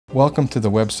Welcome to the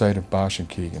website of Basch and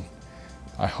Keegan.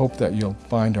 I hope that you'll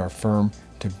find our firm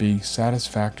to be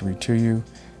satisfactory to you,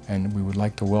 and we would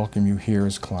like to welcome you here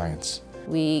as clients.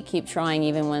 We keep trying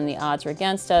even when the odds are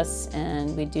against us,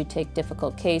 and we do take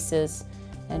difficult cases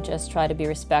and just try to be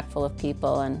respectful of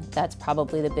people, and that's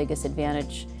probably the biggest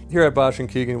advantage. Here at Basch and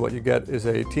Keegan, what you get is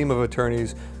a team of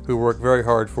attorneys who work very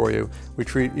hard for you. We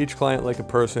treat each client like a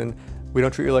person. We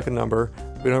don't treat you like a number.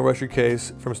 We don't rush your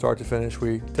case from start to finish.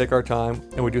 We take our time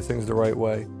and we do things the right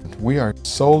way. We are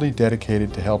solely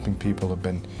dedicated to helping people who have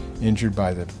been injured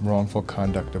by the wrongful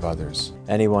conduct of others.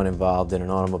 Anyone involved in an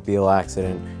automobile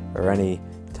accident or any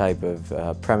type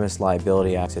of premise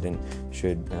liability accident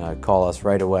should call us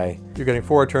right away. You're getting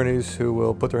 4 attorneys who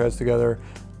will put their heads together,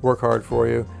 work hard for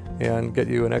you, and get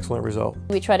you an excellent result.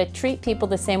 We try to treat people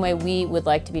the same way we would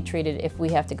like to be treated if we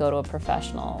have to go to a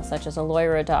professional, such as a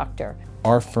lawyer or a doctor.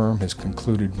 Our firm has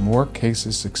concluded more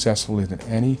cases successfully than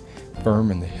any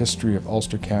firm in the history of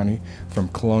Ulster County from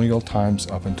colonial times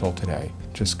up until today.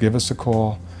 Just give us a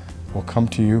call, we'll come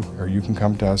to you, or you can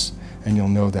come to us, and you'll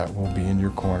know that we'll be in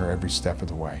your corner every step of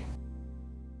the way.